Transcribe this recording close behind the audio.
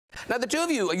Now, the two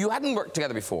of you hadn't worked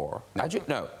together before, had you?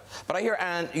 No. But I hear,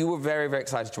 Anne, you were very, very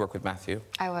excited to work with Matthew.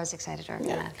 I was excited to work with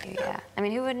Matthew, yeah. I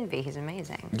mean, who wouldn't be? He's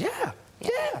amazing. Yeah.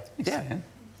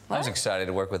 I was excited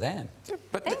to work with Anne.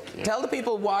 But tell the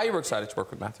people why you were excited to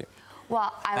work with Matthew.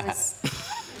 Well, I was...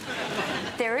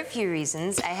 There were a few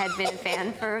reasons. I had been a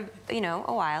fan for, you know,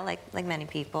 a while, like many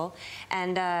people.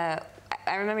 And I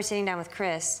remember sitting down with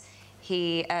Chris,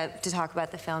 to talk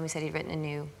about the film. He said he'd written a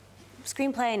new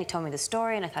screenplay, and he told me the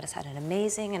story, and I thought it sounded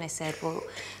amazing. And I said, well,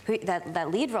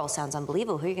 that lead role sounds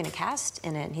unbelievable. Who are you going to cast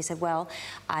in it? And he said, well,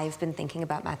 I've been thinking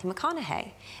about Matthew McConaughey.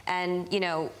 And, you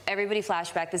know, everybody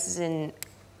flashback, this is in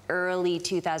early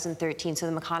 2013,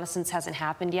 so the McConaissance hasn't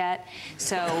happened yet.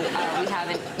 So we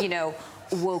haven't, you know,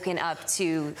 woken up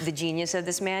to the genius of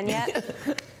this man yet.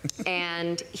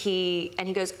 and he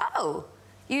goes, oh,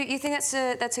 you think that's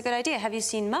a good idea? Have you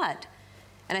seen Mud?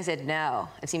 And I said, no,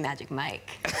 I've seen Magic Mike.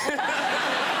 And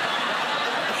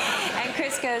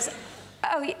Chris goes,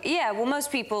 oh, yeah, well,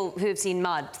 most people who have seen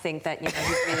Mud think that, you know,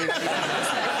 he's really, really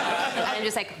And I'm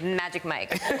just like, Magic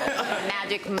Mike.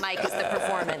 Magic Mike is the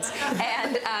performance.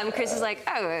 And Chris is like,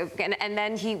 oh, and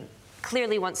then he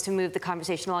clearly wants to move the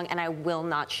conversation along, and I will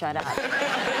not shut up.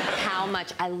 How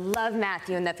much I love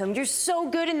Matthew in that film. You're so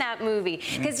good in that movie.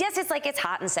 Because yes, it's like, it's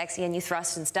hot and sexy and you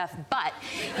thrust and stuff, but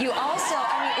you also,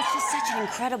 I mean, it's just such an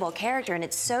incredible character, and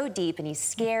it's so deep, and he's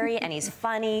scary, and he's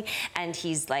funny, and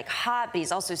he's like hot, but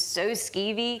he's also so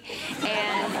skeevy.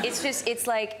 And it's just, it's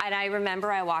like, and I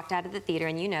remember I walked out of the theater,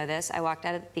 and you know this, I walked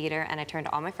out of the theater and I turned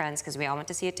to all my friends, because we all went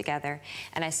to see it together,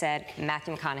 and I said,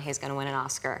 Matthew McConaughey is gonna win an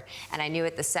Oscar. And I knew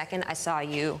it the second I saw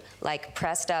you, like,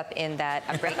 pressed up in that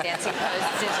breakdancing pose,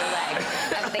 scissor leg,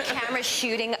 with the camera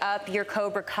shooting up your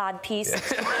Cobra cod piece.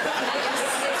 Scissor leg,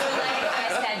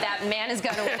 I said, that man is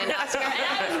going to win an Oscar, and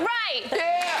I was right!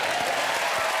 Yeah!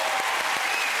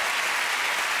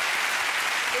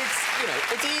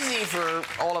 It's easy for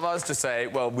all of us to say,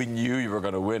 well, we knew you were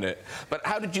going to win it. But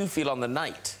how did you feel on the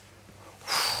night?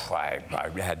 I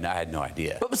had no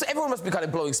idea. But everyone must be kind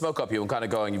of blowing smoke up you and kind of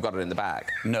going, you've got it in the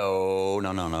bag. No.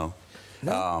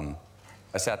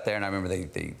 I sat there, and I remember they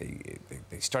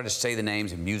started to say the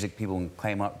names, and music people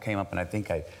came up, and I think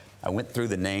I went through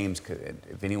the names.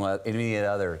 If any of the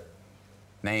other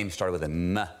names started with a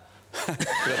M,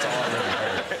 that's all I really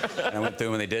heard. And I went through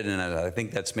them, and they did, and I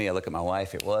think that's me. I look at my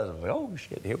wife, it was. I was like, oh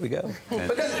shit, here we go. And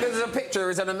because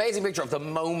there's an amazing picture of the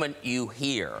moment you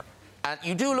hear. And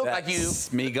you do look like you...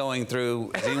 That's me going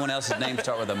through... Does anyone else's name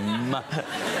start with a M?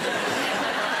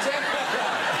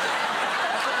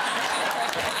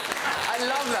 I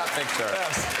love that picture.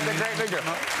 Yes. It's a great picture.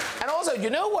 And also,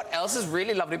 you know what else is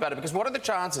really lovely about it? Because what are the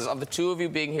chances of the two of you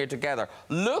being here together?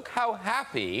 Look how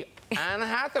happy Anne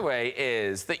Hathaway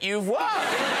is that you've won. Yeah.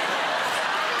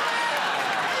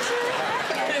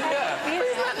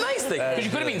 Isn't that nice thing? Because you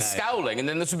could have been scowling, and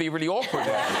then this would be really awkward.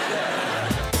 Here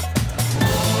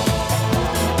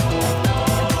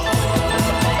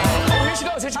she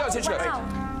goes. Wow.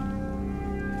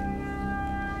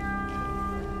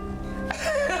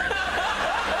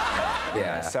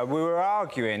 Yeah, so we were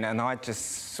arguing, and I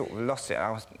just sort of lost it.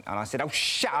 And I said, oh,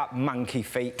 shut up, monkey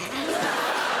feet.